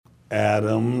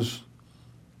Adams,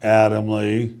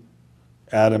 Adamley,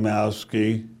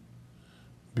 Adamowski,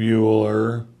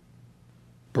 Bueller,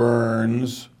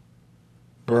 Burns,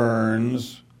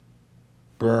 Burns,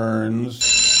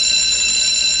 Burns.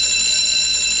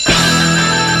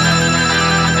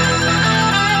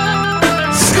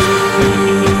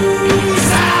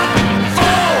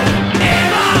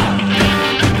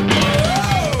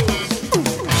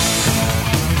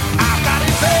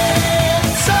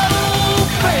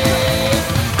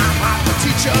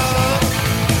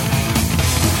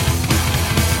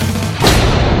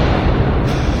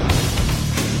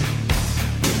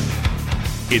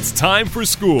 It's time for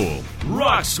school,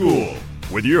 Rock School,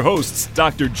 with your hosts,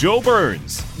 Dr. Joe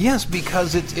Burns. Yes,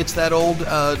 because it's that old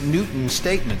Newton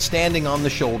statement, standing on the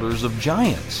shoulders of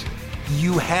giants.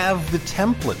 You have the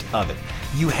template of it.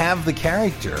 You have the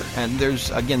character. And there's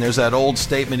that old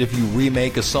statement, if you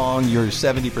remake a song, you're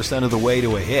 70% of the way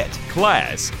to a hit.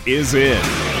 Class is in.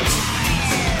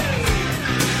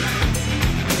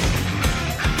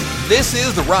 This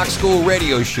is the Rock School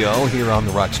Radio Show here on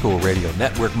the Rock School Radio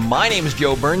Network. My name is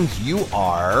Joe Burns. You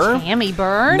are... Tammy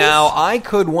Burns. Now, I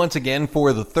could once again,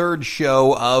 for the third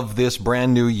show of this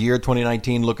brand new year,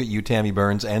 2019, look at you, Tammy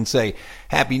Burns, and say,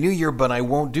 Happy New Year, but I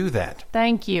won't do that.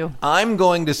 Thank you. I'm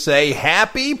going to say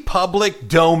Happy Public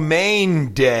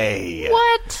Domain Day.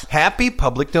 What? Happy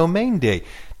Public Domain Day.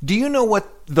 Do you know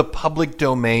what the public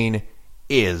domain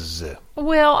is?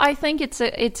 Well, I think it's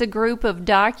a group of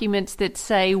documents that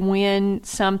say when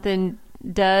something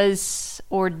does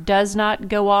or does not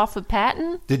go off a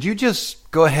patent. Did you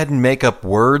just go ahead and make up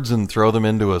words and throw them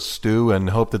into a stew and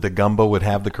hope that the gumbo would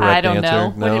have the correct answer? I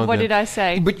don't know. No, what did I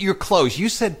say? But you're close. You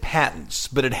said patents,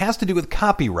 but it has to do with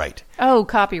copyright. Oh,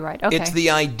 copyright. Okay. It's the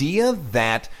idea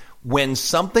that when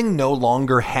something no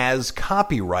longer has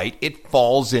copyright, it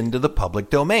falls into the public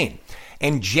domain.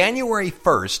 And January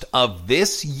 1st of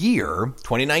this year,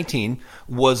 2019,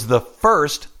 was the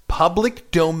first public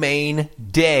domain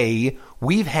day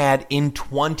we've had in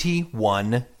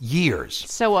 21 years.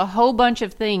 So a whole bunch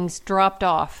of things dropped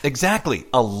off. Exactly.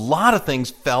 A lot of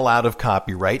things fell out of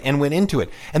copyright and went into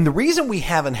it. And the reason we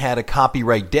haven't had a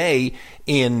copyright day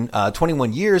in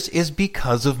 21 years is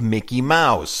because of Mickey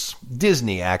Mouse.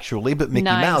 Disney, actually, but Mickey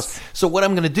Mouse. So what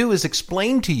I'm going to do is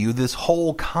explain to you this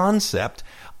whole concept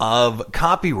of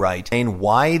copyright and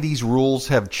why these rules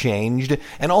have changed,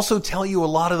 and also tell you a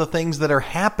lot of the things that are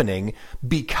happening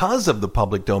because of the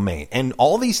public domain. And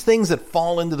all these things that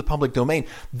fall into the public domain,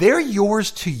 they're yours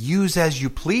to use as you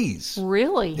please.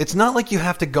 Really? It's not like you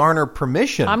have to garner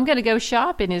permission. I'm going to go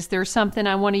shopping. Is there something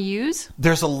I want to use?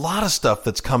 There's a lot of stuff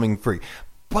that's coming free.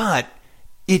 But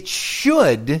it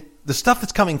should, the stuff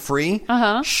that's coming free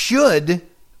should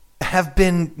have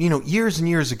been, years and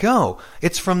years ago.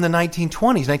 It's from the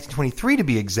 1920s, 1923 to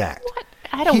be exact. What?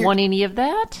 I don't want any of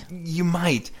that. You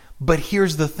might, but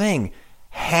here's the thing.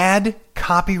 Had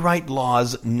copyright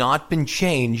laws not been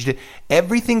changed,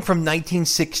 everything from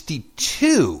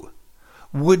 1962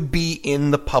 would be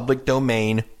in the public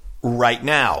domain right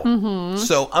now. Mm-hmm.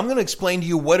 So I'm going to explain to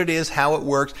you what it is, how it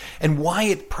works, and why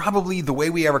it probably, the way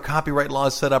we have our copyright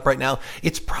laws set up right now,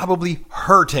 it's probably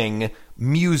hurting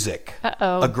music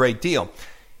a great deal.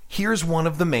 Here's one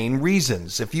of the main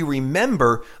reasons. If you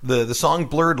remember, the song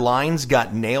Blurred Lines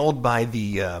got nailed by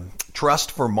the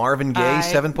Trust for Marvin Gaye,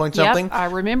 7 point something. Yep, I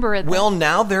remember it. Well,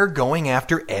 now they're going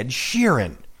after Ed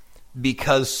Sheeran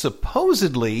because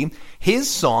supposedly his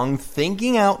song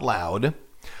Thinking Out Loud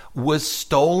was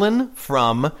stolen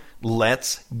from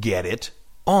Let's Get It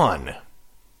On.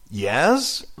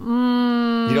 Yes?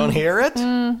 You don't hear it?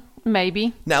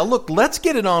 Maybe. Now, look, Let's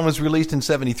Get It On was released in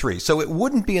 73, so it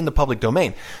wouldn't be in the public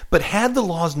domain. But had the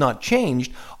laws not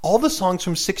changed, all the songs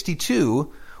from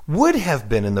 62 would have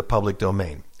been in the public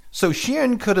domain. So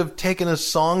Sheeran could have taken a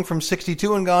song from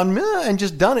 62 and gone, meh, and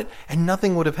just done it, and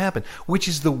nothing would have happened, which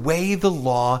is the way the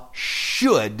law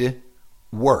should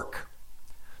work.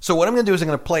 So what I'm going to do is I'm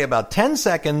going to play about 10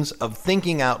 seconds of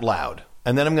Thinking Out Loud.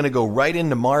 And then I'm going to go right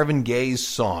into Marvin Gaye's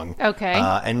song. Okay.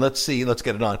 And let's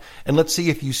get it on. And let's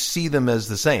see if you see them as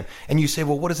the same. And you say,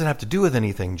 well, what does it have to do with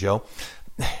anything, Joe?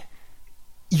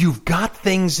 You've got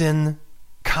things in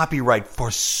copyright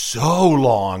for so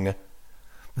long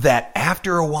that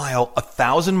after a while,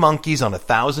 1,000 monkeys on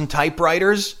 1,000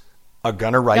 typewriters are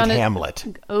going to write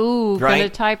Hamlet. Oh, right? going to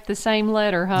type the same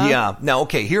letter, huh? Yeah. Now,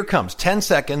 okay, here comes 10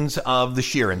 seconds of the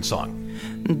Sheeran song.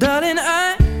 Darling,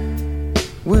 I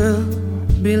will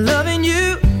be loving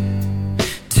you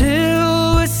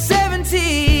till we're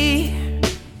 70.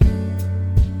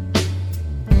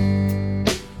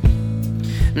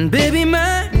 And baby,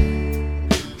 my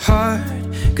heart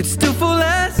could still fall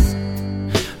as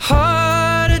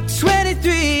hard at 20.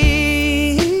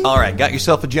 All right, got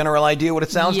yourself a general idea what it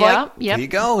sounds Yep, like? yep. Here you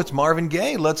go. It's Marvin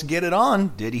Gaye. Let's get it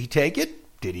on. Did he take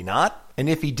it? Did he not? And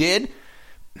if he did,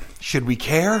 should we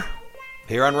care?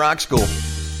 Here on Rock School.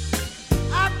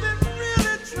 I've been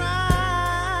really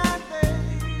trying,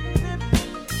 baby,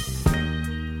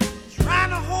 trying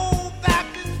to hold back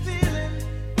this feeling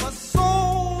for so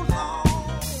long.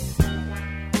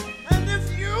 And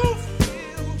if you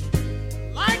feel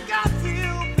like I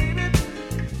feel, baby,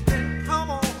 then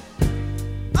come on.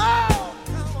 Oh,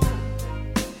 come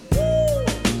on. Woo.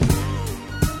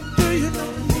 Do you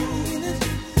know the meaning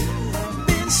of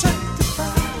being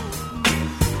sanctified?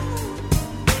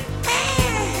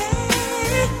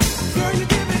 Girl, you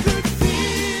give me good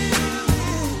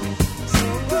feeling,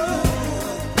 so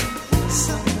good,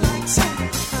 something like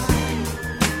sanctified.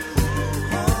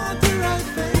 Oh, do right,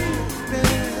 baby,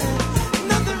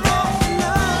 nothing wrong with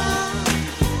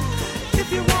love,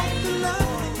 if you want the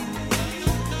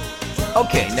love.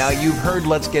 Okay, now you've heard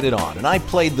Let's Get It On, and I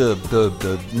played the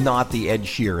not the Ed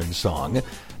Sheeran song.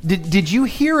 Did you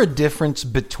hear a difference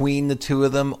between the two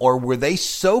of them, or were they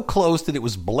so close that it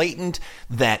was blatant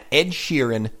that Ed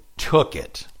Sheeran took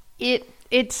it?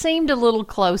 It seemed a little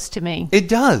close to me. It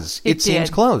does. It seems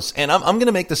did. close. And I'm going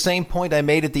to make the same point I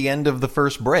made at the end of the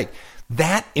first break.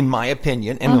 That, in my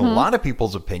opinion, and in a lot of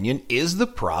people's opinion, is the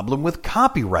problem with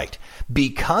copyright.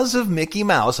 Because of Mickey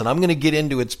Mouse, and I'm going to get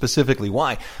into it specifically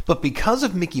why, but because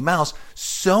of Mickey Mouse,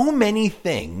 so many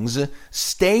things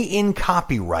stay in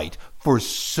copyright for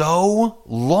so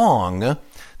long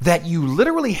that you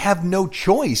literally have no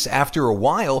choice after a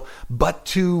while but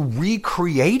to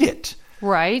recreate it.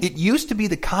 Right. It used to be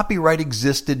the copyright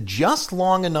existed just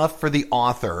long enough for the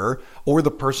author or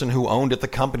the person who owned it, the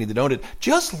company that owned it,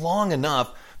 just long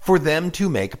enough for them to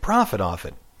make a profit off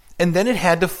it. And then it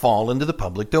had to fall into the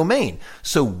public domain.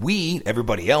 So we,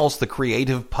 everybody else, the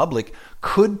creative public,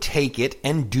 could take it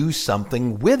and do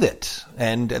something with it.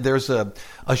 And there's a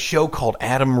show called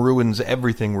Adam Ruins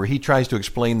Everything where he tries to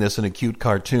explain this in a cute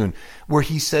cartoon where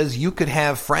he says you could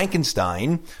have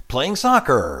Frankenstein playing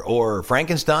soccer or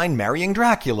Frankenstein marrying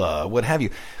Dracula, what have you.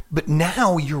 But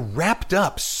now you're wrapped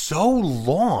up so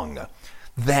long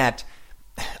that,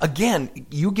 again,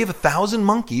 you give 1,000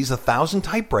 monkeys 1,000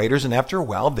 typewriters, and after a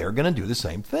while, they're going to do the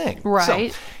same thing.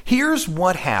 Right. So here's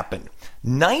what happened.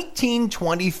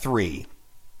 1923,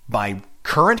 by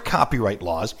current copyright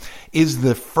laws, is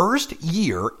the first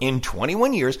year in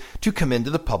 21 years to come into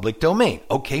the public domain.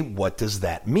 Okay, what does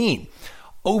that mean?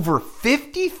 Over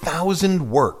 50,000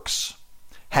 works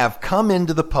have come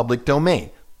into the public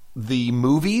domain. The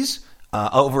movies,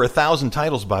 over 1,000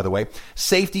 titles, by the way.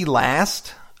 Safety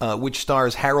Last, which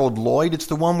stars Harold Lloyd. It's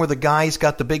the one where the guy's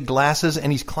got the big glasses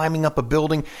and he's climbing up a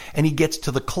building and he gets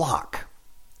to the clock.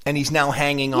 And he's now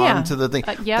hanging on to the thing.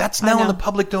 That's now in the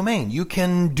public domain. You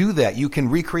can do that. You can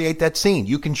recreate that scene.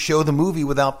 You can show the movie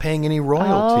without paying any royalties.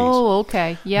 Oh,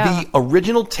 okay. Yeah. The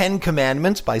original 10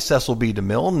 Commandments by Cecil B.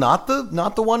 DeMille, not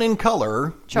the one in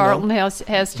color. Charlton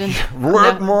Heston.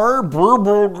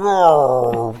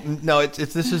 No, it's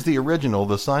this is the original,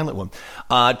 the silent one.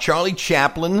 Charlie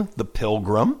Chaplin, The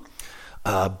Pilgrim.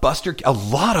 A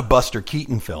lot of Buster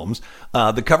Keaton films.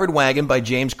 The Covered Wagon by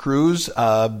James Cruise.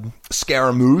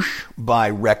 Scaramouche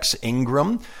by Rex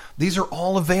Ingram. These are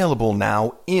all available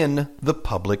now in the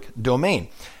public domain.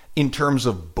 In terms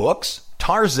of books,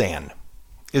 Tarzan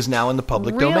is now in the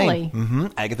public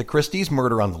domain. Agatha Christie's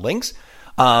Murder on the Links.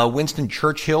 Winston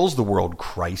Churchill's The World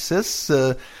Crisis.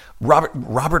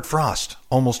 Robert Frost,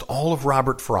 almost all of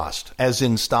Robert Frost, as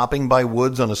in Stopping by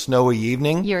Woods on a Snowy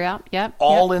Evening. You're out, yep.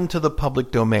 All into the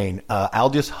public domain.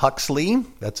 Aldous Huxley,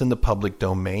 that's in the public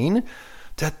domain.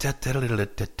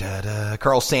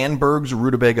 Carl Sandburg's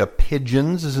Rutabaga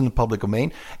Pigeons is in the public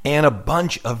domain. And a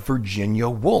bunch of Virginia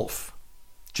Woolf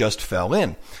just fell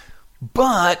in.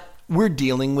 But we're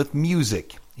dealing with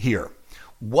music here.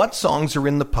 What songs are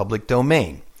in the public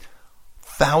domain?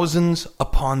 Thousands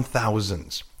upon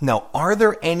thousands. Now, are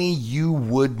there any you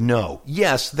would know?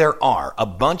 Yes, there are. A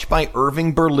bunch by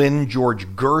Irving Berlin, George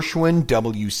Gershwin,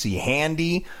 W.C.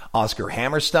 Handy, Oscar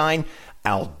Hammerstein,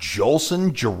 Al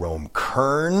Jolson, Jerome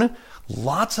Kern.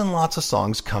 Lots and lots of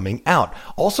songs coming out.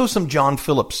 Also some John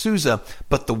Philip Sousa,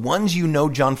 but the ones you know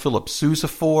John Philip Sousa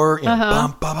for,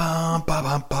 bum, ba-bum,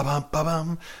 ba-bum, ba-bum,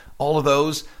 ba-bum, all of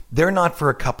those, they're not for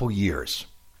a couple years.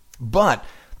 But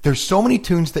there's so many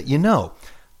tunes that you know.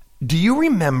 Do you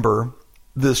remember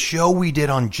the show we did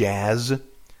on jazz?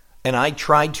 And I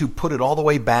tried to put it all the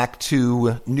way back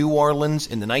to New Orleans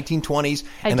in the 1920s.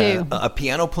 I do. A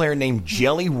piano player named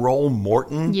Jelly Roll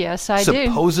Morton Yes, I do.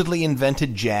 supposedly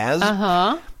invented jazz.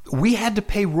 Uh-huh. We had to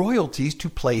pay royalties to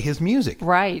play his music.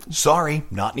 Right. Sorry,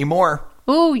 not anymore.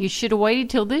 Oh, you should have waited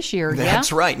till this year.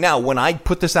 That's right. Now, when I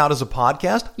put this out as a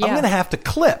podcast, I'm Yeah. going to have to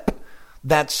clip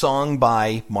that song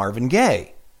by Marvin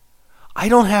Gaye. I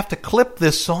don't have to clip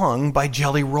this song by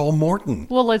Jelly Roll Morton.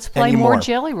 Well, let's play anymore. more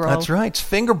Jelly Roll. That's right. It's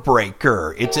Finger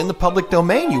Breaker. It's in the public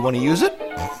domain. You want to use it?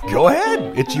 Go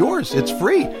ahead. It's yours. It's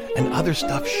free. And other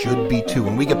stuff should be too.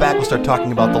 When we get back, we'll start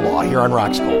talking about the law here on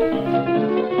Rock School.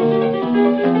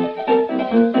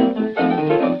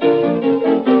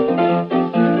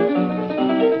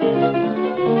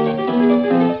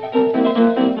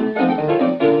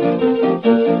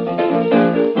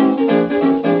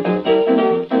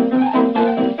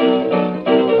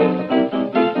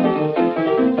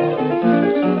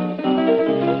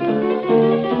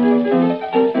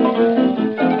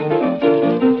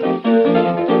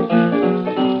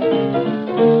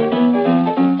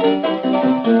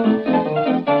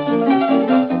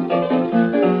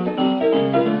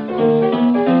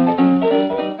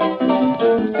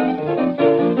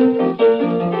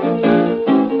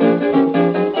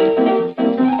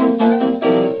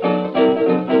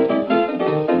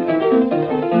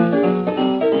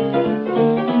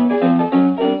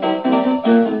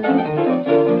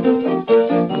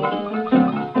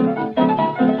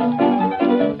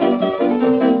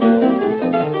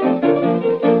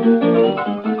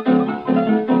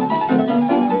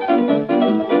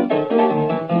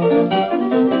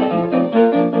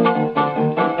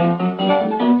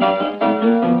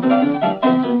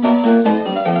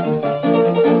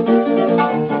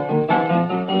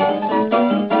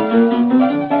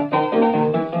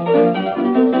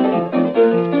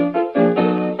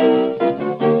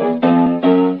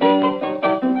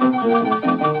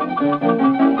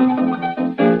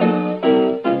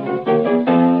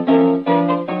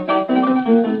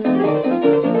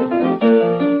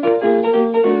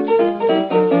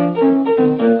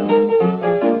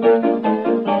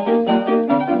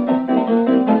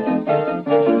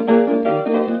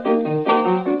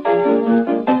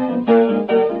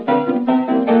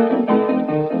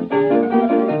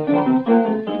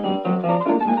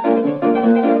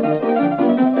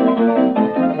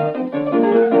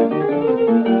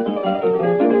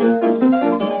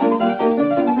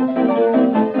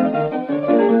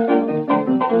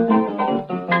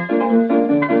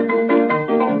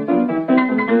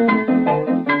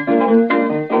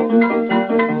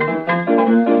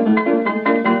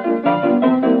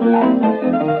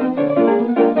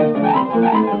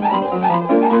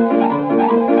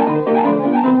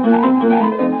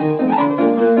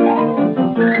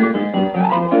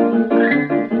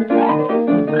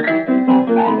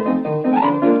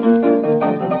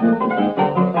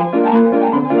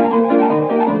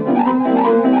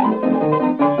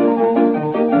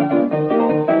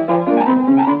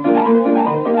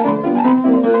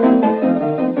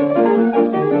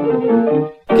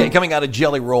 Coming out of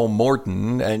Jelly Roll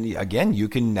Morton, and again, you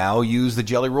can now use the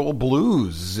Jelly Roll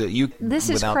Blues. This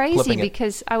is without crazy clipping it.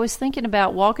 because I was thinking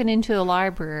about walking into a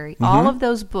library. All of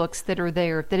those books that are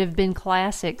there that have been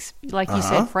classics, like you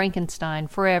said, Frankenstein,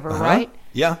 forever, right?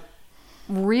 Yeah.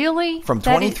 Really? From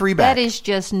That 23 is, back. That is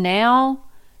just now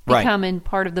Right. becoming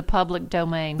part of the public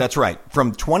domain. That's right. From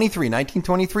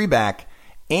 1923 back,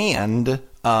 and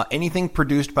anything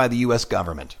produced by the U.S.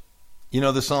 government. You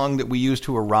know the song that we used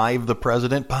to arrive the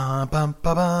president? Yes,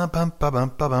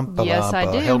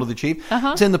 I do. Hail to the Chief.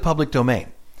 It's in the public domain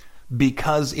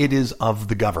because it is of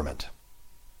the government.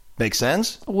 Make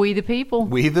sense? We the people.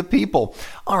 We the people.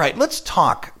 All right, let's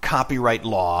talk copyright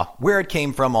law, where it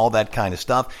came from, all that kind of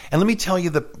stuff. And let me tell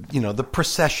you the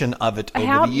procession of it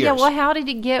over the years. Yeah, well, how did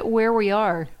it get where we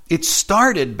are? It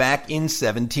started back in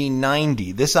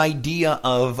 1790. This idea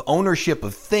of ownership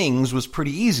of things was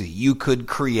pretty easy. You could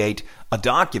create a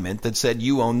document that said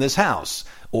you own this house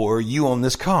or you own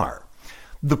this car.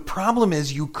 The problem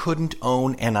is you couldn't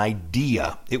own an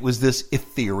idea. It was this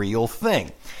ethereal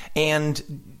thing. And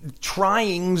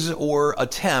tryings or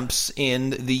attempts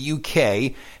in the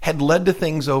UK had led to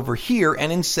things over here.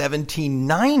 And in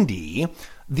 1790,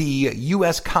 the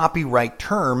U.S. copyright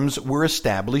terms were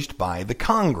established by the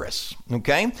Congress.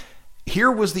 Okay?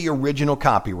 Here was the original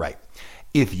copyright.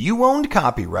 If you owned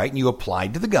copyright and you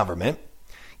applied to the government,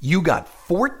 you got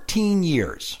 14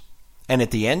 years. And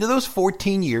at the end of those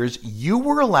 14 years, you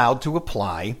were allowed to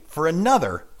apply for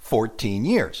another 14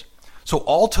 years. So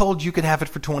all told, you could have it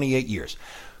for 28 years.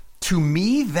 To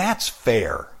me, that's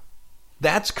fair.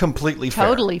 That's completely fair.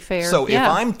 Totally fair, So yeah. if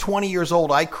I'm 20 years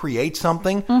old, I create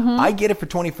something, I get it for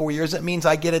 24 years. That means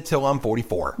I get it till I'm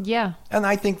 44. Yeah. And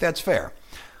I think that's fair.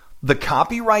 The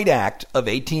Copyright Act of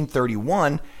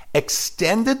 1831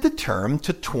 extended the term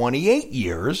to 28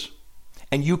 years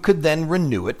and you could then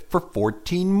renew it for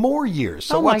 14 more years.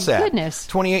 So Oh, my what's that? goodness.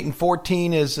 28 and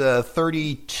 14 is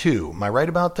 32. Am I right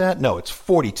about that? No, it's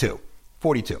 42.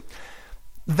 42.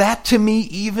 That to me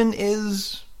even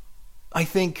is, I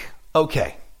think,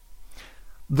 okay.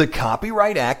 The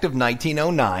Copyright Act of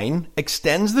 1909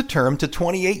 extends the term to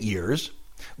 28 years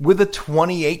with a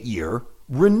 28-year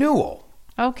renewal.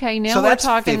 Okay, now So we're that's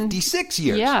talking 56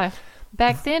 years. Yeah.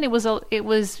 Back then it was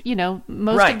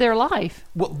most Right. of their life.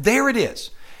 Well, there it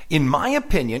is. In my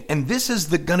opinion, and this is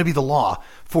going to be the law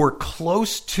for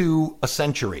close to a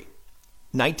century,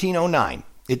 1909.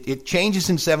 It changes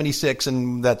in 76,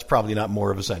 and that's probably not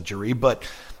more of a century, but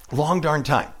long darn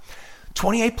time.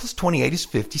 28 plus 28 is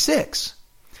 56.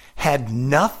 Had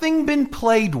nothing been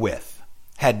played with,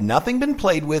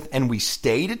 and we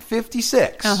stayed at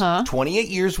 56, 28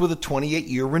 years with a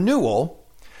 28-year renewal,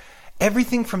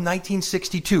 everything from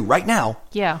 1962, right now,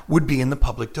 would be in the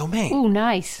public domain. Ooh,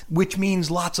 nice. Which means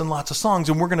lots and lots of songs,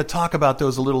 and we're going to talk about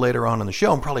those a little later on in the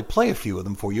show and probably play a few of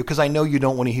them for you, because I know you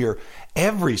don't want to hear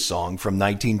every song from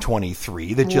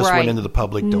 1923 that just went into the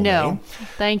public domain. No,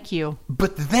 thank you.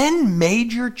 But then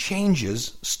major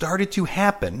changes started to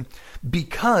happen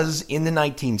because in the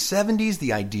 1970s,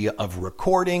 the idea of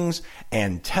recordings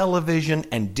and television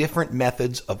and different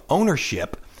methods of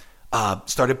ownership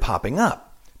started popping up.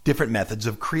 Different methods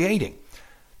of creating.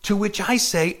 To which I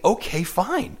say, okay,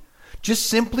 fine. Just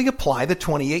simply apply the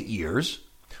 28 years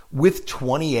with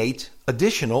 28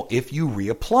 additional if you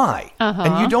reapply.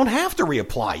 And you don't have to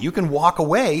reapply. You can walk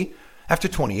away after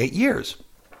 28 years.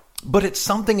 But it's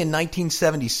something in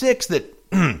 1976 that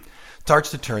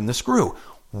starts to turn the screw.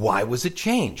 Why was it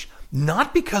changed?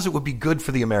 Not because it would be good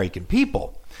for the American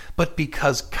people, but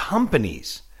because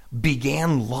companies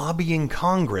began lobbying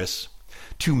Congress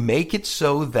to make it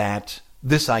so that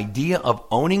this idea of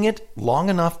owning it long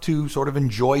enough to sort of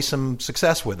enjoy some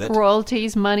success with it.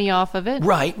 Royalties, money off of it.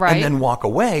 Right. And then walk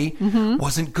away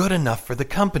wasn't good enough for the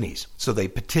companies. So they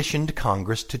petitioned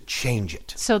Congress to change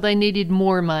it. So they needed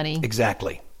more money.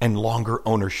 Exactly. And longer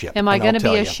ownership. Am I And going I'll to be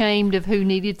tell you, ashamed of who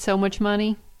needed so much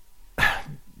money?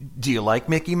 do you like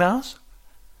Mickey Mouse?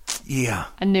 Yeah.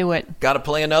 I knew it. Got to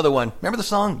play another one. Remember the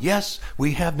song? Yes,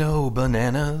 we have no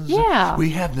bananas. Yeah.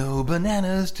 We have no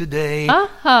bananas today.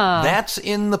 Uh-huh. That's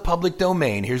in the public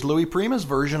domain. Here's Louis Prima's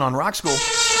version on Rock School.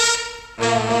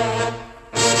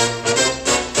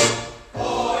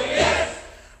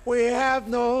 We have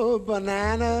no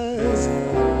bananas.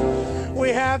 We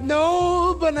have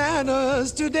no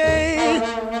bananas today.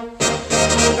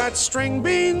 We got string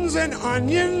beans and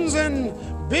onions and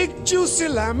big juicy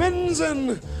lemons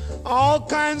and all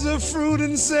kinds of fruit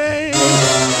and say.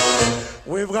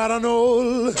 We've got an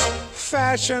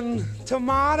old-fashioned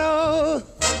tomato,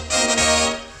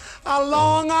 a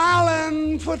Long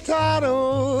Island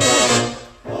potato.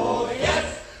 Oh,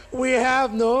 yes. We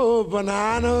have no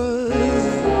bananas.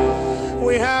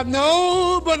 We have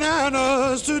no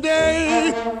bananas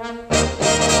today.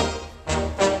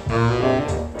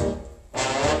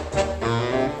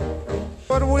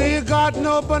 But we got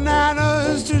no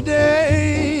bananas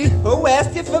today. Who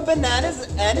asked you for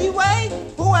bananas anyway?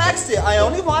 Who asked you? I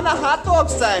only want a hot dog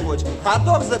sandwich. Hot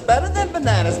dogs are better than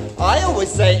bananas. I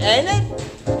always say, ain't it?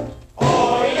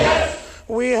 Oh, yes.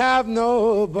 We have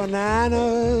no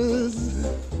bananas.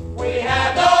 We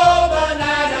have no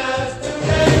bananas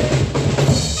today.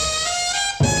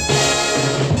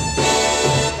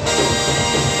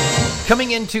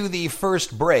 Coming into the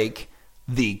first break,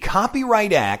 the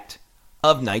Copyright Act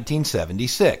of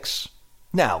 1976.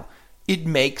 Now, it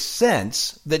makes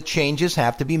sense that changes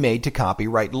have to be made to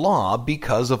copyright law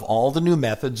because of all the new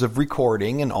methods of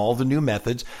recording and all the new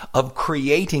methods of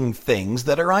creating things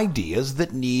that are ideas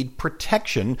that need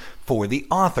protection for the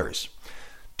authors.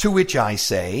 To which I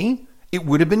say, it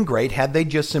would have been great had they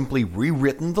just simply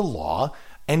rewritten the law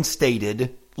and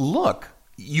stated, look,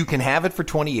 you can have it for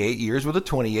 28 years with a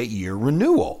 28-year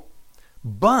renewal.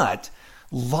 But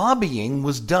lobbying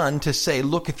was done to say,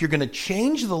 look, if you're going to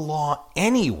change the law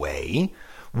anyway,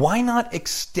 why not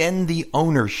extend the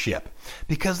ownership?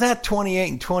 Because that 28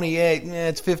 and 28,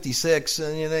 it's 56,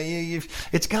 and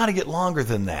it's got to get longer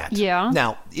than that. Yeah.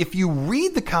 Now, if you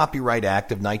read the Copyright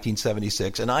Act of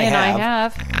 1976, and I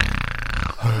have.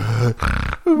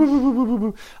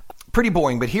 Pretty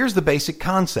boring, but here's the basic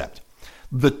concept.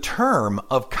 The term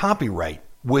of copyright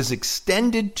was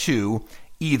extended to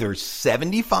either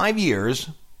 75 years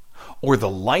or the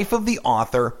life of the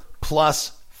author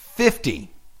plus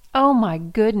 50. Oh, my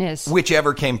goodness.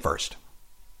 Whichever came first.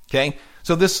 Okay?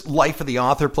 So this life of the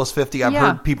author plus 50, I've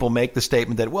heard people make the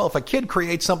statement that, well, if a kid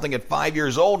creates something at 5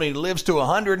 years old and he lives to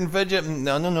 150,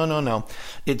 no.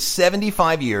 It's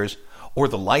 75 years or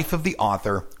the life of the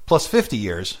author plus 50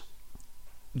 years,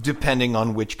 depending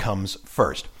on which comes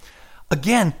first.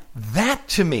 Again, that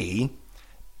to me,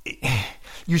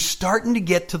 you're starting to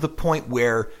get to the point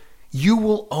where you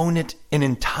will own it an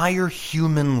entire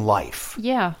human life.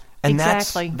 Yeah, And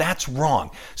exactly. that's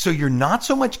wrong. So you're not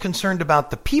so much concerned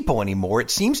about the people anymore. It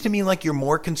seems to me like you're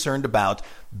more concerned about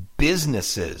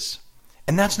businesses.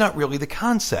 And that's not really the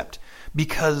concept,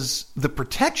 because the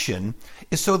protection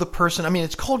is so the person, I mean,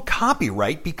 it's called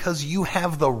copyright because you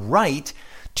have the right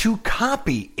to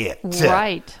copy it.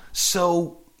 Right.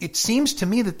 So it seems to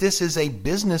me that this is a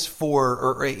business for,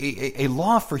 or a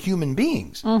law for human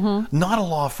beings, not a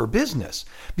law for business.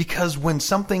 Because when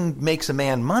something makes a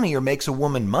man money or makes a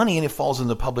woman money and it falls in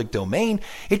the public domain,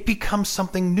 it becomes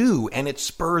something new and it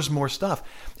spurs more stuff.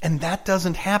 And that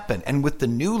doesn't happen. And with the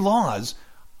new laws,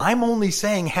 I'm only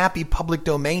saying happy public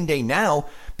domain day now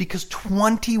because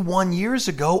 21 years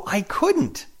ago, I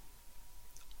couldn't.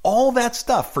 All that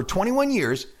stuff for 21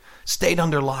 years stayed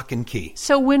under lock and key.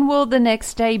 So when will the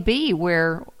next day be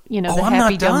where, the I'm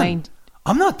happy not done. domain?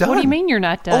 I'm not done. What do you mean you're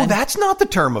not done? Oh, that's not the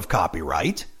term of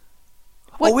copyright.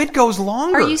 What? Oh, it goes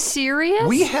longer. Are you serious?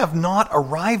 We have not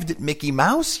arrived at Mickey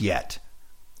Mouse yet.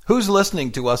 Who's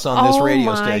listening to us on this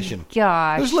radio station?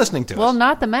 Gosh. Who's listening to us? Well,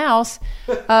 not the mouse.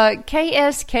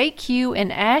 KSKQ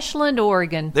in Ashland,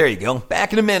 Oregon. There you go.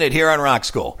 Back in a minute here on Rock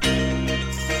School.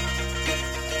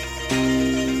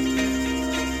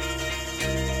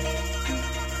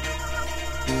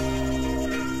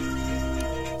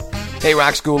 Hey,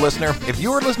 Rock School listener, if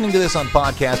you are listening to this on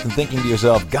podcast and thinking to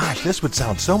yourself, gosh, this would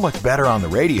sound so much better on the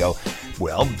radio,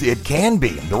 well, it can be.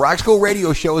 The Rock School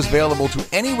radio show is available to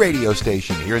any radio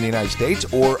station here in the United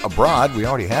States or abroad. We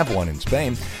already have one in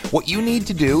Spain. What you need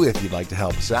to do, if you'd like to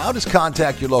help us out, is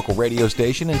contact your local radio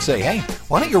station and say, hey,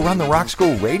 why don't you run the Rock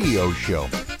School radio show?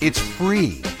 It's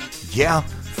free. Yeah,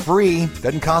 free.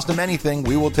 Doesn't cost them anything.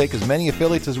 We will take as many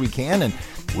affiliates as we can, and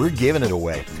we're giving it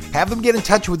away. Have them get in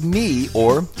touch with me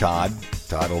or Todd.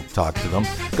 Todd will talk to them.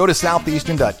 Go to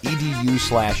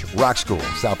southeastern.edu/rockschool.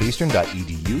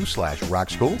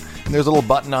 Southeastern.edu/rockschool. And there's a little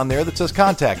button on there that says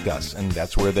contact us. And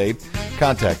that's where they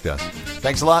contact us.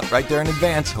 Thanks a lot right there in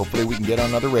advance. Hopefully we can get on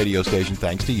another radio station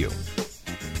thanks to you.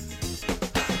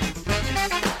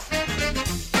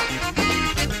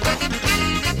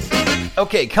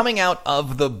 Okay, coming out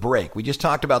of the break, we just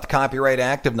talked about the Copyright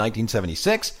Act of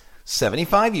 1976.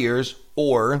 75 years,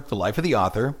 or the life of the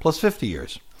author, plus 50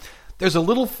 years. There's a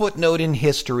little footnote in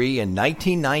history in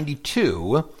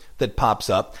 1992 that pops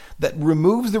up that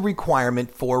removes the requirement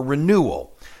for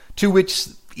renewal, to which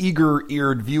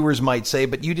eager-eared viewers might say,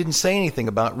 but you didn't say anything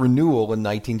about renewal in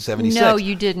 1976. No,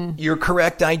 you didn't. You're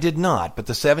correct, I did not, but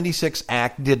the 76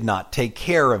 Act did not take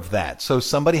care of that. So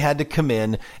somebody had to come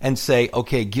in and say,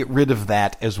 okay, get rid of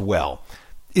that as well.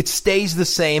 It stays the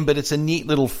same, but it's a neat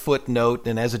little footnote.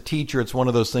 And as a teacher, it's one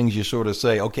of those things you sort of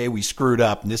say, okay, we screwed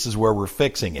up, and this is where we're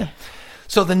fixing it.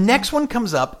 So the next one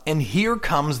comes up, and here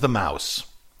comes the mouse.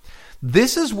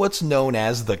 This is what's known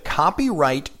as the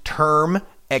Copyright Term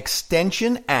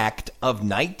Extension Act of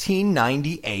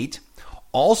 1998,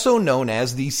 also known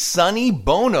as the Sonny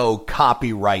Bono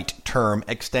Copyright Term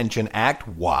Extension Act.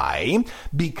 Why?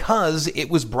 Because it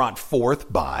was brought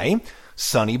forth by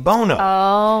Sonny Bono.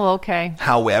 Oh, okay.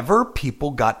 However,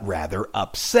 people got rather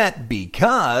upset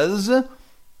because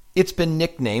it's been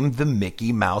nicknamed the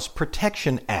Mickey Mouse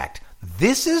Protection Act.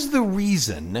 This is the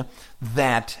reason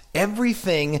that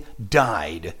everything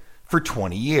died for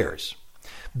 20 years.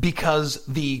 Because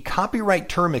the Copyright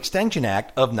Term Extension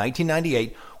Act of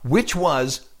 1998, which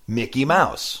was Mickey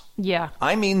Mouse. Yeah.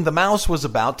 I mean, the mouse was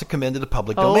about to come into the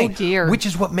public domain. Oh, dear. Which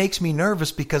is what makes me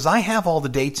nervous because I have all the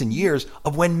dates and years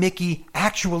of when Mickey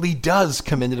actually does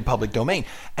come into the public domain.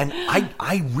 And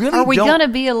I really Are we don't...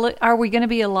 Are we going to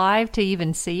be alive to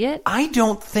even see it? I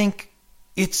don't think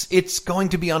it's going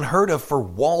to be unheard of for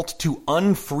Walt to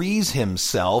unfreeze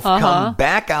himself, come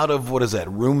back out of, what is that,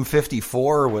 room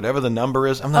 54 or whatever the number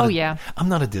is. I'm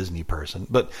not a Disney person,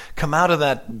 but come out of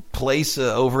that place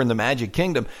over in the Magic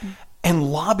Kingdom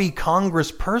and lobby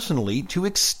Congress personally to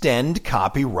extend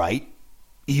copyright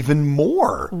even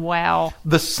more. Wow.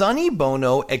 The Sonny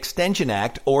Bono Extension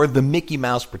Act, or the Mickey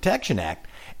Mouse Protection Act,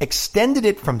 extended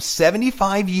it from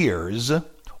 75 years,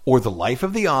 or the life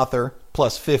of the author,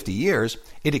 plus 50 years.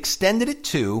 It extended it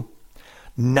to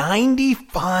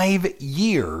 95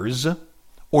 years,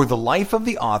 or the life of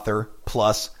the author,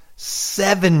 plus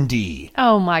 70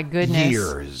 Oh, my goodness.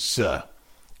 years.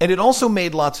 And it also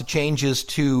made lots of changes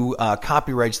to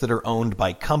copyrights that are owned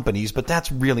by companies, but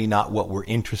that's really not what we're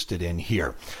interested in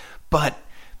here. But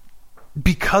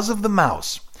because of the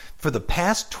mouse, for the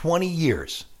past 20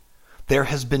 years, there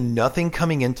has been nothing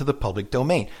coming into the public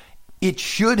domain. It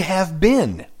should have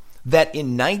been that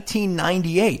in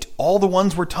 1998, all the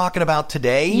ones we're talking about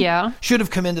today should have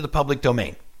come into the public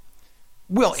domain.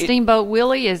 Well, Steamboat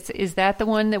Willie, is that the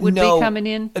one that would be coming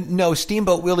in? No,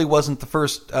 Steamboat Willie wasn't the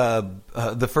first,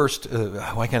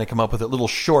 why can't I come up with it, little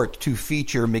short to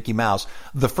feature Mickey Mouse.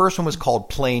 The first one was called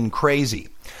Plain Crazy,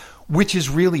 which is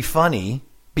really funny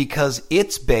because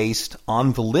it's based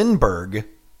on the Lindbergh,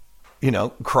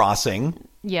 crossing.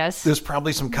 Yes. There's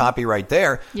probably some copyright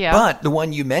there. Yeah. But the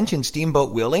one you mentioned,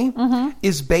 Steamboat Willie,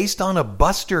 is based on a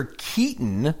Buster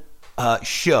Keaton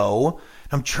show.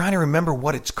 I'm trying to remember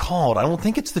what it's called. I don't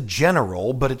think it's The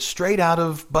General, but it's straight out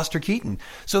of Buster Keaton.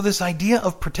 So this idea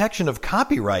of protection of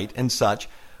copyright and such,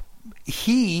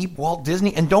 Walt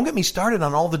Disney, and don't get me started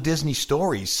on all the Disney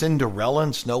stories, Cinderella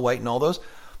and Snow White and all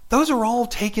those are all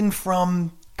taken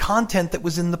from content that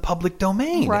was in the public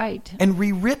domain. Right. And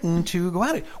rewritten to go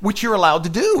at it, which you're allowed to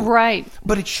do. Right.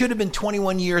 But it should have been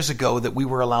 21 years ago that we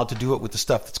were allowed to do it with the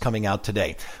stuff that's coming out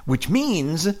today, which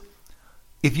means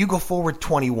if you go forward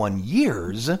 21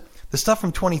 years, the stuff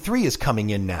from 23 is coming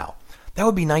in now. That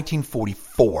would be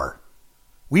 1944.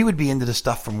 We would be into the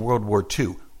stuff from World War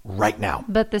II right now.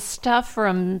 But the stuff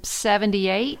from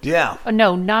 78? Yeah.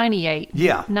 No, 98.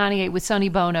 Yeah. 98 with Sonny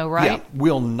Bono, right? Yeah.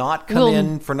 Will not come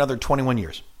in for another 21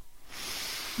 years.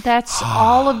 That's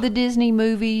all of the Disney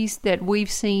movies that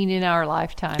we've seen in our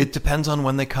lifetime. It depends on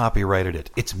when they copyrighted it.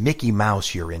 It's Mickey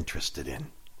Mouse you're interested in.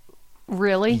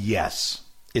 Really? Yes.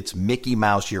 It's Mickey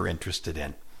Mouse you're interested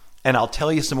in. And I'll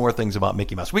tell you some more things about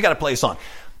Mickey Mouse. We got to play a song.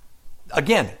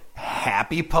 Again,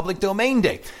 happy Public Domain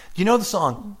Day. Do you know the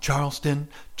song? Charleston,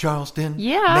 Charleston.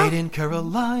 Yeah. Made in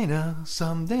Carolina.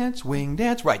 Some dance, wing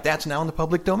dance. Right, that's now in the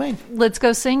public domain. Let's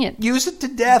go sing it. Use it to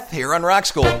death here on Rock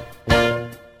School.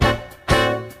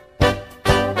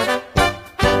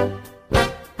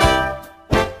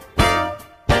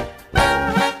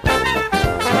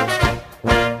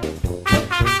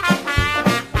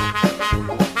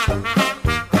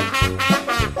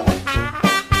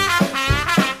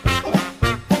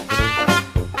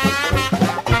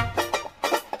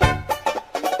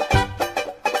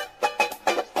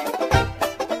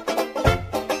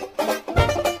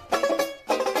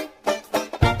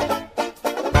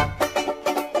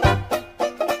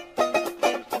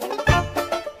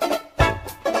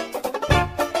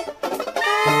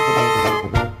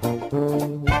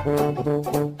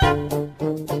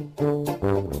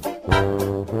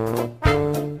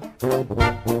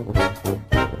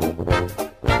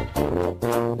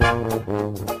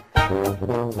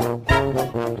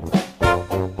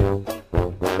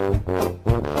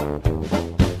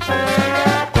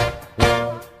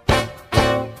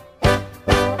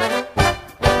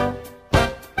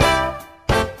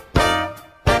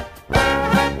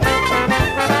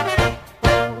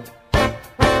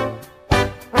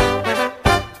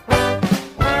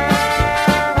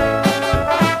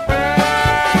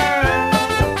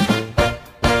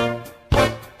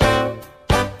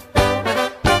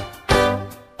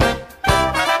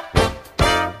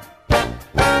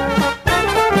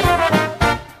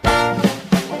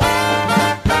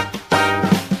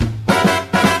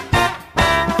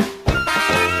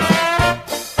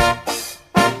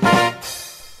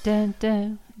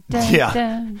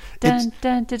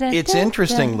 It's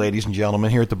interesting, ladies and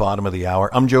gentlemen, here at the bottom of the hour.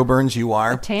 I'm Joe Burns, you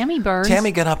are? Tammy Burns.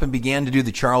 Tammy got up and began to do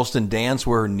the Charleston dance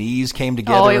where her knees came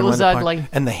together. Oh, it was ugly.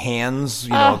 And the hands,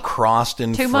 crossed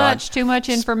in front. Too much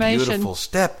information. Beautiful.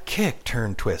 Step, kick,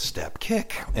 turn, twist, step,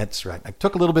 kick. That's right. I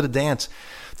took a little bit of dance.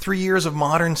 3 years of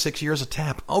modern, 6 years of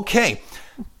tap. Okay.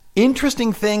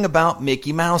 Interesting thing about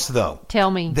Mickey Mouse, though. Tell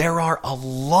me. There are a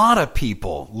lot of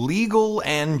people, legal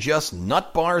and just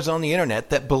nut bars on the internet,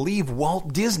 that believe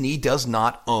Walt Disney does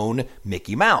not own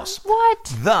Mickey Mouse.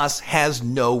 What? Thus has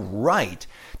no right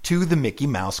to the Mickey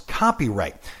Mouse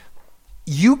copyright.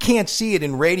 You can't see it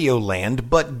in Radioland,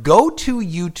 but go to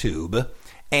YouTube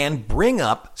and bring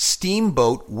up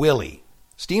Steamboat Willie.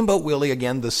 Steamboat Willie,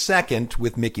 again, the second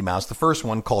with Mickey Mouse, the first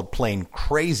one called Plain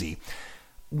Crazy.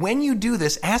 When you do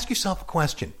this, ask yourself a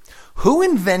question. Who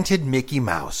invented Mickey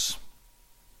Mouse?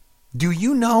 Do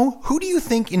you know? Who do you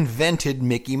think invented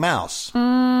Mickey Mouse?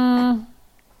 Now,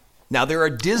 there are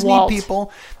Disney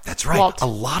people. That's right. Walt. A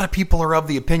lot of people are of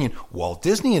the opinion Walt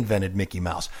Disney invented Mickey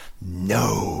Mouse.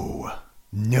 No.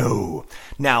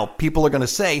 Now, people are going to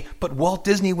say, but Walt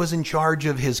Disney was in charge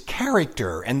of his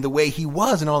character and the way he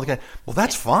was and all that. Well,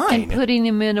 that's fine. And putting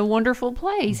him in a wonderful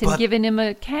place and giving him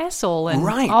a castle and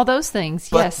all those things.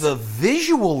 But yes. the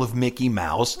visual of Mickey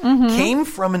Mouse came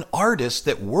from an artist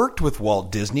that worked with Walt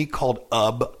Disney called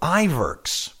Ub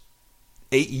Iwerks.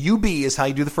 U-B is how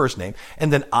you do the first name,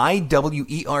 and then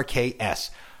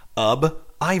I-W-E-R-K-S, Ub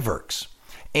Iwerks.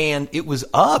 And it was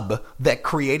Ub that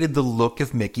created the look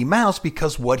of Mickey Mouse,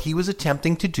 because what he was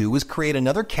attempting to do was create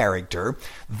another character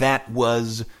that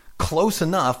was close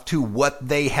enough to what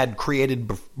they had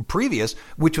created previous,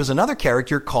 which was another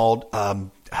character called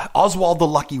Oswald the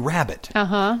Lucky Rabbit.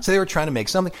 So they were trying to make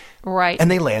something. Right. And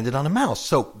they landed on a mouse.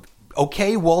 So,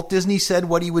 okay, Walt Disney said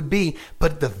what he would be,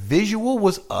 but the visual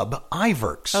was Ub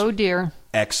Iwerks. Oh, dear.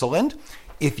 Excellent.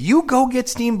 If you go get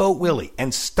Steamboat Willie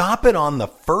and stop it on the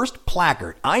first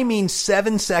placard, I mean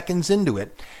 7 seconds into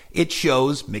it, it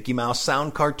shows Mickey Mouse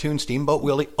sound cartoon, Steamboat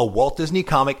Willie, a Walt Disney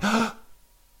comic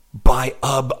by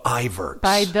Ub Iwerks.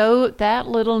 By that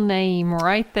little name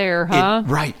right there, huh?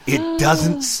 It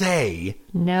doesn't say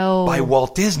No. by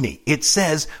Walt Disney. It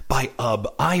says by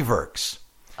Ub Iwerks.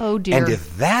 Oh, dear. And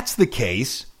if that's the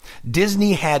case,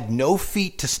 Disney had no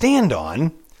feet to stand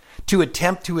on to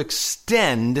attempt to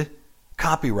extend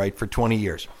copyright for 20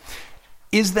 years.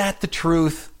 Is that the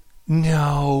truth?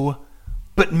 No.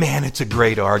 But man, it's a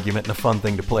great argument and a fun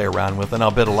thing to play around with, and I'll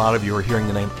bet a lot of you are hearing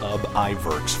the name Ub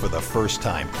Iwerks for the first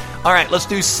time. All right, let's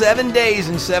do 7 days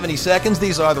and 70 seconds.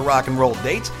 These are the rock and roll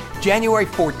dates. January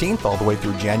 14th all the way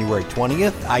through January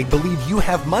 20th. I believe you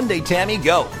have Monday, Tammy.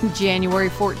 Go. January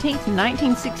 14th,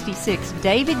 1966,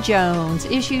 David Jones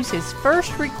issues his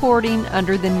first recording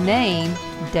under the name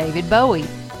David Bowie.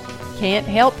 Can't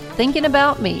Help Thinking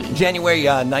About Me. January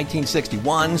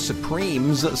 1961,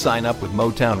 Supremes sign up with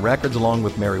Motown Records along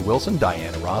with Mary Wilson,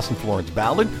 Diana Ross, and Florence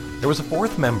Ballard. There was a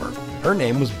fourth member. Her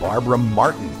name was Barbara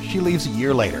Martin. She leaves a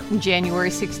year later. January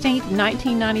 16th,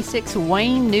 1996,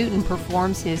 Wayne Newton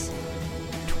performs his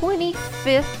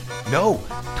 25th. No,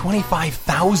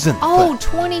 25,000th. Oh,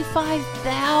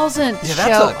 25,000th Yeah,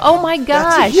 show. Oh my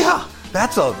gosh.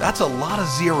 That's a lot of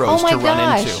zeros Oh my to run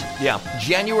gosh. into. Yeah.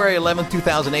 January 11th,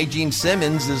 2008, Gene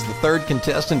Simmons is the third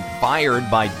contestant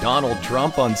fired by Donald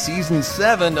Trump on season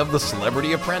 7 of The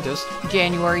Celebrity Apprentice.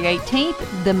 January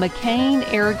 18th, the McCain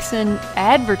Erickson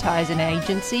Advertising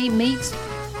Agency meets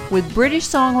with British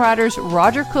songwriters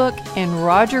Roger Cook and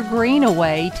Roger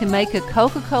Greenaway to make a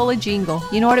Coca-Cola jingle.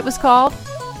 You know what it was called?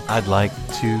 I'd like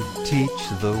to teach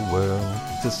the world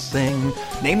to sing.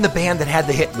 Name the band that had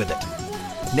the hit with it.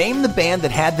 Name the band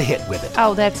that had the hit with it.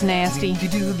 Oh, that's nasty.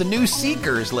 The New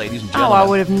Seekers, ladies and Oh, gentlemen. I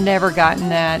would have never gotten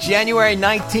that. January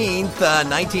 19th,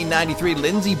 1993,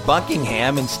 Lindsey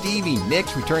Buckingham and Stevie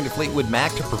Nicks returned to Fleetwood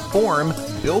Mac to perform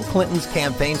Bill Clinton's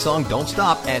campaign song Don't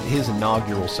Stop at his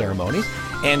inaugural ceremonies.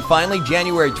 And finally,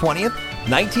 January 20th,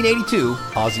 1982,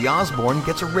 Ozzy Osbourne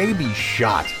gets a rabies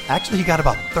shot. Actually, he got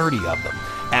about 30 of them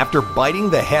after biting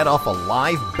the head off a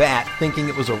live bat, thinking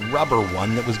it was a rubber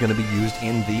one that was going to be used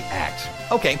in the act.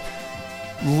 Okay,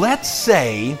 let's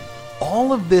say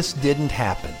all of this didn't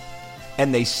happen,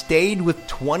 and they stayed with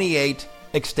 28,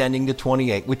 extending to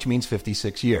 28, which means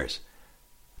 56 years.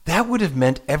 That would have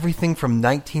meant everything from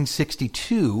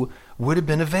 1962 would have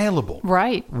been available.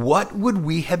 Right. What would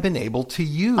we have been able to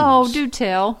use? Oh, do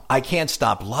tell. I Can't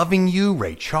Stop Loving You,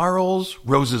 Ray Charles.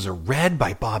 Roses Are Red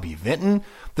by Bobby Vinton.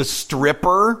 The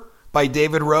Stripper by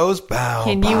David Rose. Bow,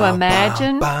 Can you bow,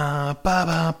 imagine? bow, bow,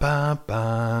 bow, bow,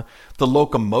 bow. The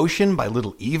Locomotion by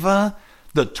Little Eva.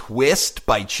 The Twist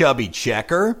by Chubby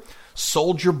Checker.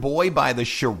 Soldier Boy by the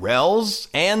Shirelles.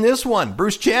 And this one,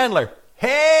 Bruce Chandler.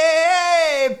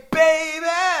 Hey,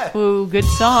 baby! Ooh, good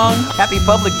song. Happy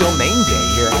Public Domain Day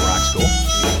here at Rock School.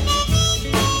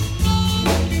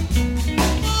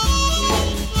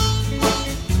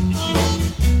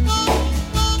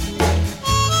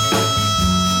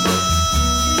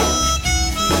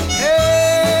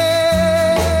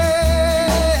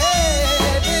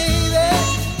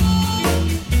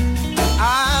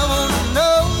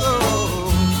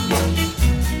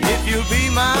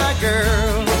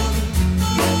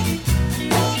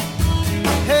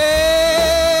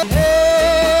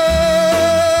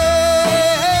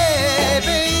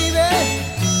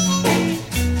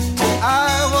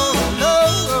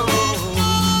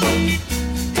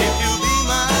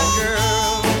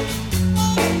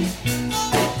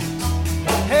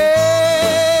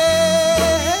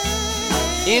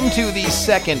 Into the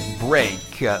second break,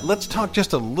 let's talk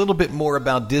just a little bit more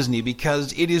about Disney,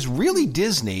 because it is really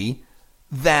Disney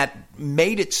that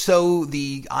made it so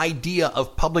the idea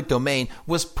of public domain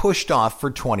was pushed off for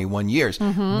 21 years.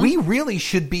 We really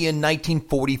should be in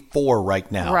 1944 right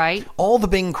now. Right. All the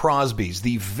Bing Crosbys,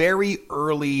 the very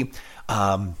early,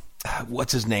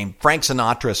 what's his name, Frank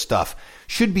Sinatra stuff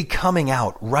should be coming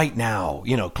out right now.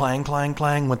 You know, clang, clang,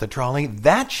 clang with the trolley.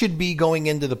 That should be going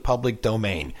into the public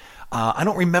domain. I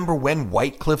don't remember when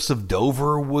White Cliffs of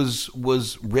Dover was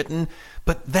written,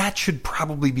 but that should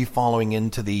probably be falling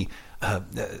into the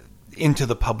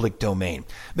public domain.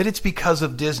 But it's because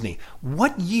of Disney.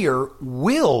 What year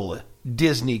will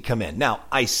Disney come in? Now,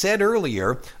 I said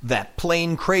earlier that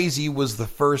Plain Crazy was the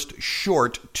first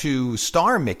short to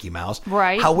star Mickey Mouse.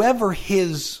 Right. However,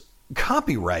 his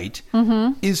copyright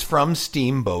is from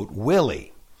Steamboat Willie.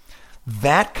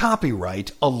 That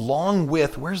copyright, along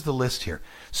with, where's the list here?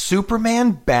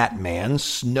 Superman, Batman,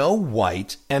 Snow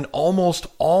White, and almost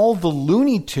all the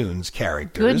Looney Tunes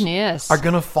characters Goodness. are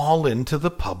going to fall into the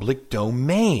public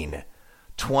domain.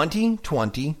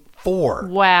 2024.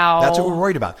 Wow. That's what we're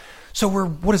worried about. So we're,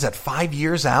 what is that, 5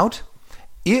 years out?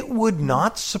 It would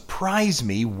not surprise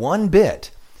me one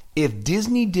bit if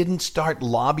Disney didn't start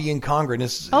lobbying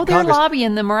Congress. Oh, they're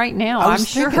lobbying them right now, I'm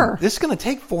sure. This is going to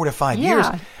take 4 to 5 Yeah. years.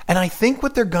 And I think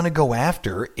what they're going to go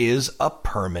after is a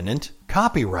permanent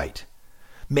copyright.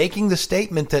 Making the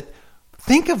statement that,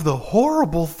 think of the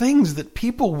horrible things that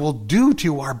people will do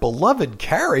to our beloved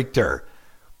character.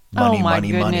 Money, Oh, my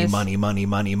money, money, goodness. money, money,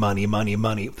 money, money, money,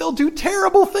 money. They'll do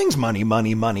terrible things. Money,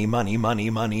 money, money, money, money,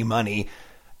 money, money.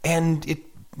 And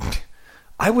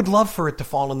I would love for it to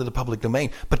fall into the public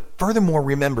domain. But furthermore,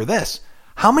 remember this.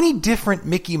 How many different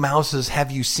Mickey Mouses have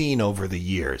you seen over the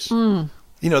years? You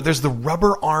know, there's the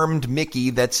rubber-armed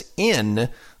Mickey that's in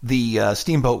the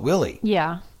Steamboat Willie.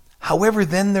 Yeah. However,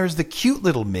 then there's the cute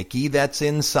little Mickey that's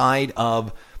inside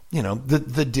of, you know,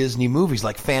 the Disney movies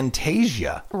like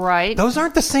Fantasia. Right. Those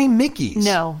aren't the same Mickeys.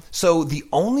 No. So the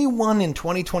only one in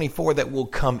 2024 that will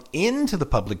come into the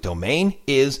public domain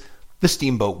is the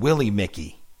Steamboat Willie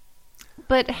Mickey.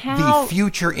 But how The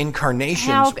future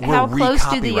incarnations were how close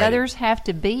do the recopyrighted. others have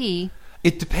to be?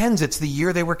 It depends. It's the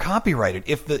year they were copyrighted.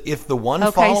 If the one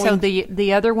Okay, following so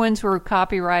the other ones were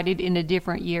copyrighted in a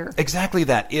different year. Exactly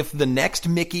that. If the next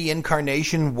Mickey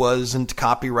incarnation wasn't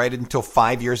copyrighted until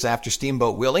 5 years after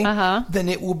Steamboat Willie, then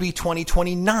it will be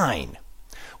 2029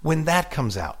 when that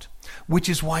comes out. Which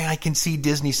is why I can see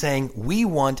Disney saying, we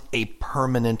want a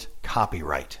permanent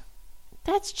copyright.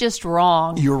 That's just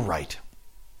wrong. You're right.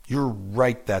 You're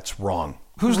right, that's wrong.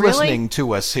 Who's Really? listening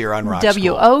to us here on Rock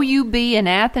School? WOUB in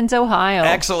Athens, Ohio.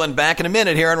 Excellent. Back in a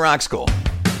minute here on Rock School.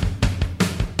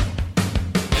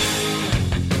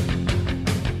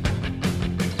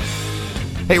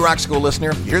 Hey, Rock School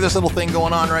listener, you hear this little thing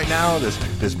going on right now?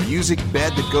 This music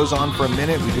bed that goes on for a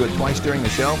minute. We do it twice during the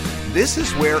show. This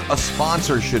is where a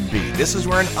sponsor should be. This is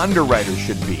where an underwriter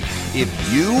should be. If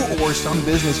you or some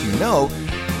business you know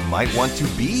might want to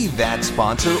be that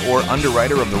sponsor or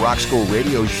underwriter of the Rock School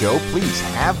radio show, please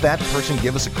have that person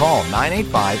give us a call.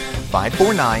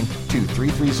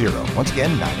 985-549-2330. Once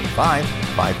again,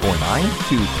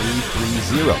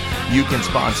 985-549-2330. You can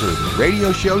sponsor the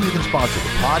radio show, you can sponsor the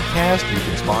podcast, you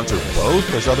can sponsor both.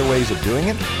 There's other ways of doing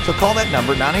it. So call that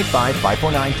number,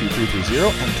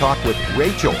 985-549-2330, and talk with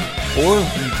Rachel. Or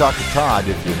you can talk to Todd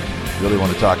if you really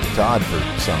want to talk to Todd for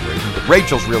some reason. But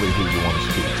Rachel's really who you want to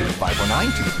speak to.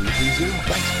 549-2330.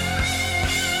 Thanks.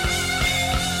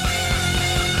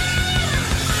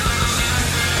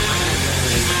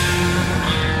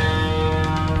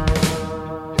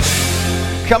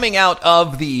 Coming out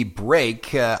of the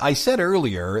break, I said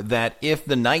earlier that if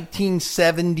the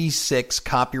 1976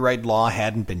 copyright law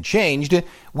hadn't been changed,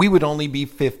 we would only be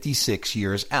 56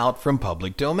 years out from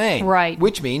public domain. Right.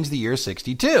 Which means the year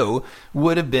 62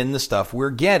 would have been the stuff we're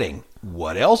getting.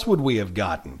 What else would we have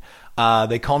gotten?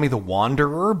 They Call Me the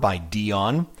Wanderer by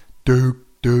Dion. Duke,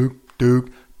 Duke, Duke,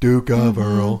 Duke of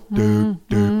Earl, Duke,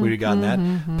 Duke. We'd have gotten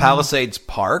that. Palisades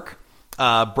Park.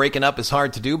 Breaking Up Is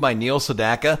Hard to Do by Neil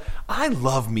Sedaka. I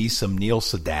love me some Neil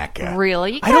Sedaka.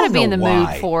 Really? You I gotta don't be in know the mood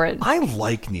why. for it. I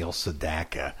like Neil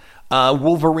Sedaka.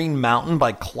 Wolverine Mountain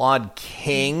by Claude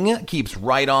King. Keeps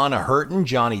Right On a Hurtin',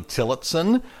 Johnny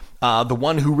Tillotson. The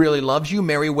One Who Really Loves You,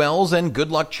 Mary Wells, and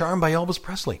Good Luck Charm by Elvis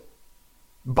Presley.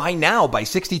 By now, by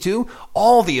 62,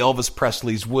 all the Elvis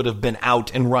Presleys would have been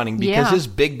out and running because Yeah. his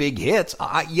big hits.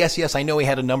 Yes, I know he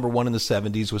had a number one in the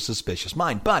 70s with Suspicious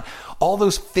Mind, but all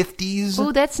those 50s.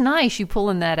 Oh, that's nice. You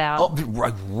pulling that out. Oh,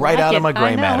 right Like out it. of my gray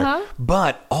I know, matter. huh?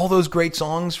 But all those great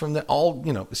songs from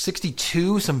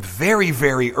 62, some very,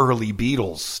 very early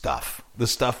Beatles stuff. The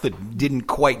stuff that didn't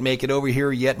quite make it over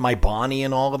here yet, My Bonnie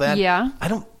and all of that. Yeah.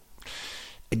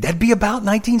 That'd be about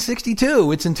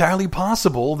 1962. It's entirely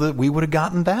possible that we would have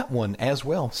gotten that one as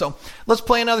well. So let's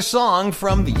play another song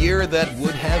from the year that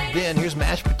would have been. Here's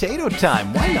Mashed Potato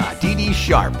Time. Why not? Dee Dee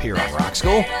Sharp here on Rock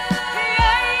School.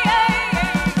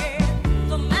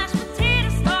 The mashed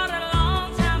potatoes started a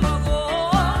long time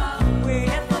ago.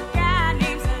 With a guy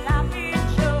named Sloppy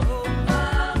Joe.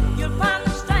 You'll find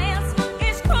the stance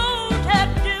is cold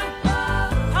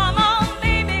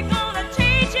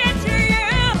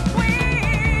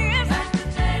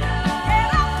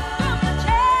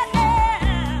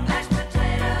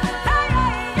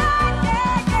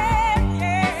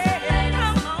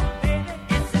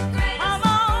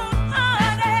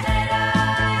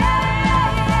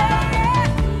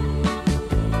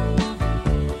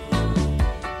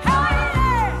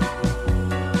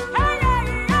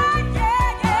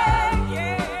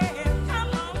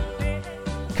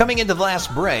Coming into the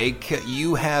last break,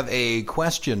 you have a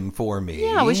question for me.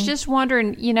 Yeah, I was just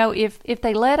wondering, if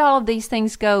they let all of these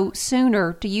things go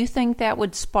sooner, do you think that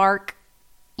would spark,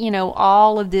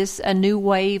 all of this, a new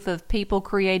wave of people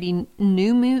creating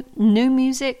new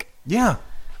music Yeah.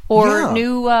 or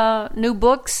Yeah. new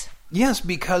books? Yes,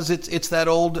 because it's that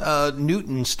old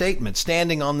Newton statement,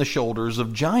 standing on the shoulders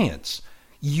of giants.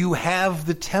 You have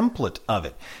the template of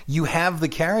it. You have the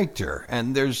character.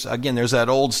 And there's that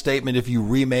old statement, if you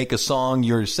remake a song,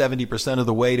 you're 70% of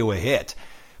the way to a hit.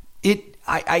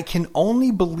 I can only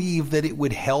believe that it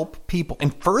would help people.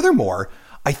 And furthermore,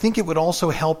 I think it would also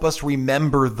help us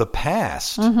remember the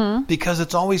past. Mm-hmm. Because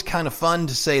it's always kind of fun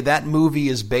to say that movie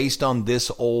is based on this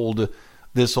old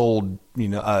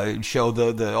show.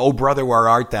 The Oh Brother, Where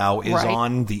Art Thou is Right.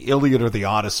 on the Iliad or the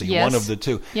Odyssey, Yes. one of the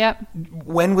two. Yep.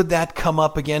 When would that come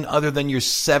up again other than your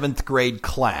 7th grade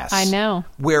class? I know.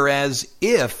 Whereas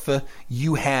if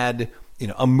you had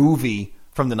a movie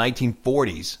from the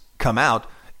 1940s come out,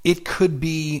 it could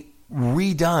be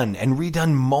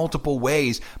redone multiple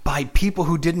ways by people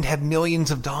who didn't have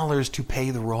millions of dollars to pay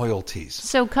the royalties.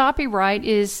 So copyright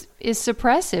is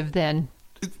suppressive then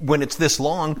When it's this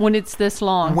long, when it's this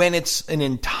long. when it's an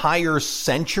entire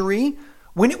century,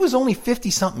 when it was only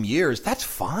 50-something years, that's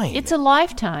fine. It's a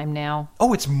lifetime now.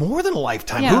 Oh, it's more than a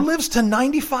lifetime. Yeah. Who lives to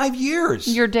 95 years?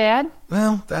 Your dad?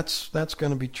 Well, that's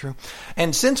going to be true.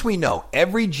 And since we know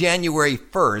every January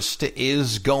 1st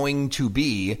is going to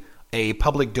be a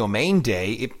public domain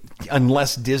day,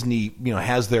 unless Disney,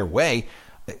 has their way,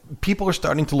 people are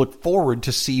starting to look forward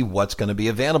to see what's going to be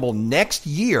available next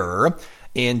year.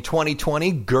 In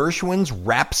 2020, Gershwin's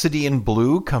Rhapsody in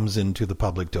Blue comes into the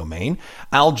public domain.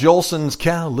 Al Jolson's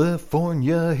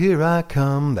California, Here I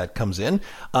Come, that comes in.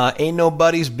 Ain't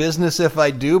Nobody's Business If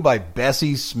I Do by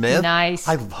Bessie Smith. Nice.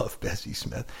 I love Bessie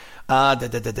Smith. In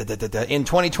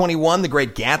 2021, The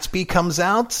Great Gatsby comes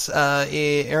out.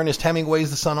 Ernest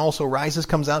Hemingway's The Sun Also Rises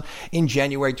comes out in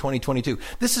January 2022.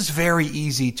 This is very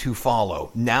easy to follow.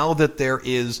 Now that there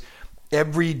is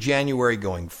every January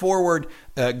going forward,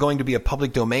 going to be a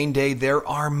public domain day, there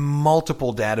are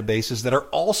multiple databases that are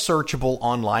all searchable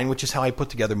online, which is how I put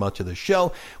together much of the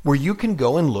show, where you can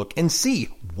go and look and see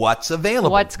what's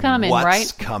available. What's coming, what's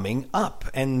right? coming up.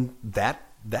 And that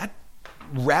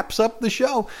wraps up the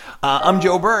show. I'm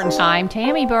Joe Burns. I'm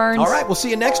Tammy Burns. All right, we'll see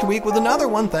you next week with another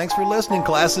one. Thanks for listening.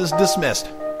 Class is dismissed.